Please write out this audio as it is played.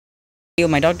Yo,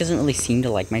 my dog doesn't really seem to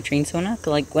like my trainsona.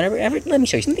 Like, whenever, let me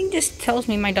show you. Something just tells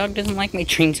me my dog doesn't like my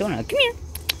trainsona. Come here,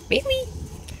 Bailey.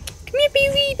 Come here,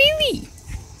 Bailey, Bailey.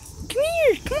 Come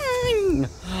here, come on.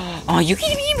 Oh, you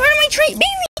can't be part of my train,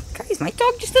 Bailey. Guys, my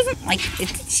dog just doesn't like it.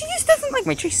 She just doesn't like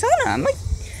my trainsona.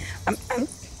 I'm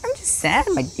just sad.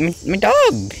 My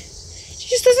dog. She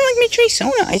just doesn't like my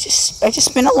trainsona. I just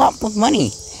spent a lot of money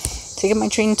to get my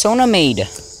trainsona made.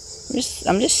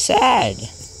 I'm just sad.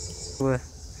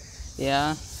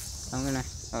 Yeah, I'm gonna.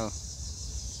 Oh,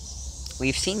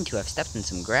 we've seemed to have stepped in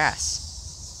some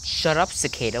grass. Shut up,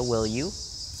 cicada, will you?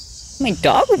 My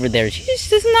dog over there, she just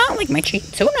does not like my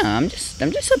trainsona. I'm just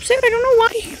upset. I don't know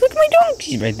why. Look at my dog.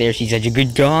 She's right there. She's such a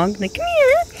good dog. Like, come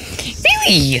here,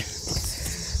 Billy.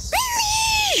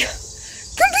 Billy,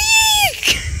 come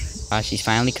back. She's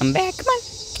finally come back. Come on,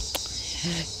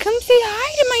 come say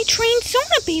hi to my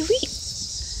trainsona, Bailey.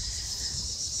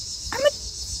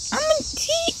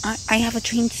 I have a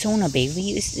trainsona,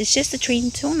 Bailey. It's just a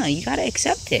trainsona. You gotta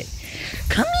accept it.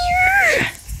 Come here.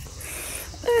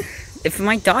 If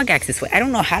my dog acts this way, I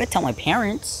don't know how to tell my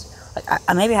parents. Like,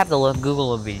 I maybe have to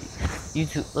Google a video,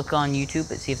 look on YouTube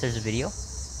and see if there's a video.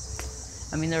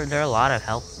 I mean, there are a lot of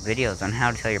help videos on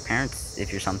how to tell your parents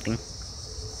if you're something. A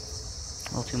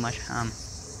little too much.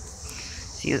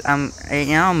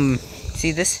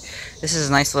 See this is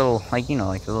a nice little, like, you know,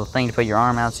 like a little thing to put your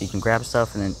arm out so you can grab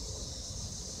stuff, and then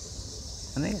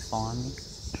I think it's falling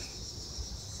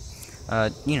on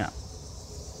me. You know.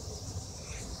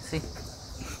 See?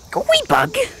 Go away,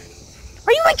 bug!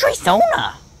 Are you my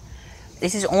trainsona?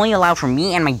 This is only allowed for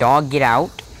me and my dog. Get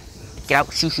out. Get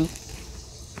out, shoo-shoo.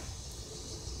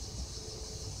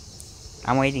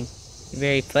 I'm waiting. You're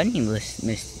very funny,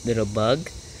 Miss Little Bug.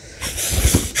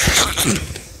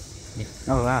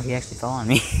 Oh wow, he actually fell on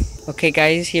me. Okay,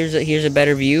 guys, here's a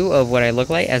better view of what I look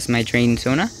like as my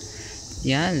trainsona.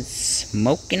 Yeah, it's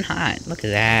smoking hot. Look at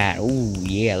that. Ooh,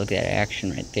 yeah, look at that action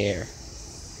right there.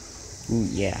 Ooh,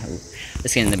 yeah. Ooh.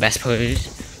 Let's get in the best pose.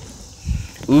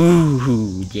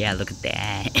 Ooh, yeah, look at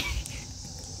that.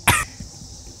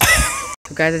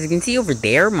 So, guys, as you can see over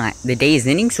there, the day is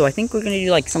ending, so I think we're gonna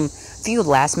do like a few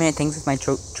last minute things with my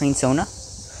trainsona.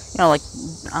 You know, like,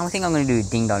 I think I'm gonna do a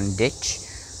ding dong ditch.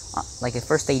 Like a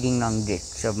first day ding dong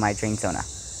ditch of my trainsona.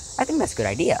 I think that's a good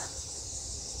idea.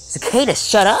 Cicada,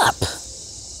 shut up!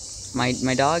 My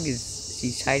dog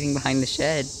she's hiding behind the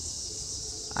shed.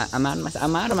 I'm out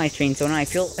of my trainsona. I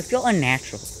feel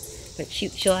unnatural, but she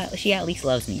at least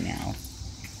loves me now.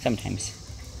 Sometimes.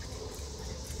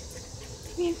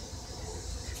 Yeah.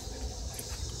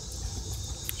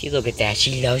 See, look at that.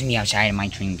 She loves me outside of my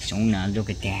trainsona. Look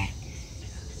at that.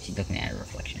 She's looking at her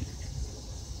reflection.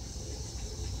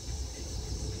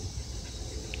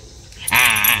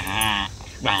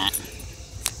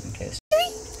 Okay.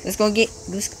 Let's go get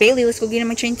Bailey. Let's go get in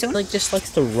my trainsona. Like, just likes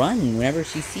to run whenever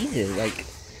she sees it. Like,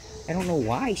 I don't know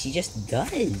why. She just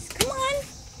does. Come on,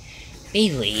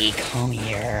 Bailey. Come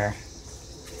here.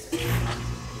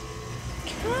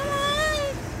 Come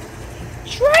on.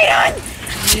 Try it on.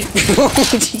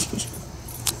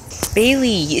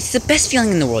 Bailey, it's the best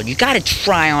feeling in the world. You gotta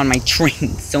try on my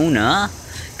trainsona.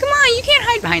 Come on, you can't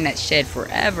hide behind that shed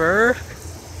forever.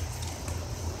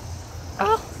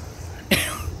 Oh.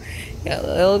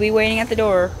 It'll be waiting at the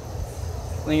door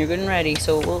when you're good and ready,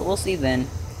 so we'll see then.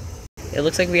 It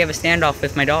looks like we have a standoff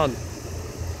with my dog.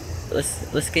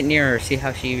 Let's get near her, see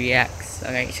how she reacts.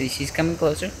 Okay, so she's coming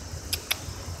closer.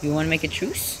 You want to make a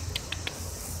truce?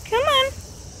 Come on.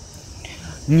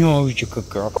 No, you're a good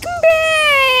girl. Come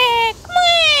back! Come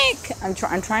back!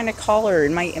 I'm trying to call her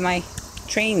in my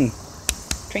train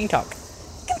talk.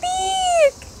 Come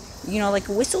back! You know, like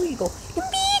a whistle, you go, come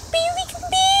back, Bailey, come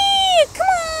back! Come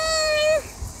on!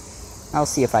 I'll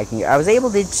see if I can. I was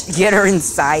able to get her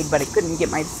inside, but I couldn't get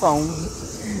my phone,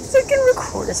 so I can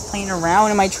record us playing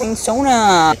around in my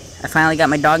trainsona. I finally got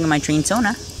my dog in my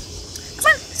trainsona. Come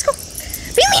on, let's go.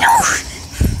 Bailey, no!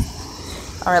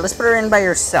 Alright, let's put her in by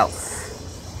herself.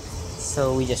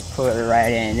 So we just put her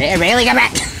right in there. Bailey, come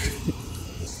back!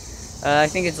 I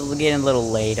think it's getting a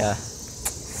little late.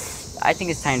 I think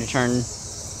it's time to turn.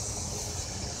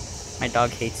 My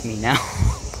dog hates me now.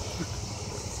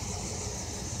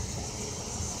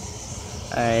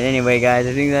 Alright, anyway, guys,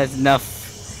 I think that's enough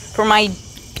for my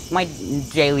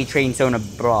daily trainsona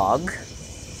vlog.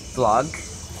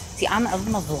 See, I'm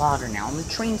a vlogger now. I'm a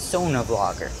trainsona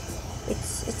vlogger.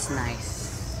 It's nice.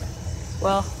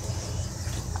 Well,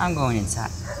 I'm going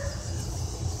inside.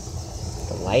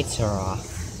 The lights are off.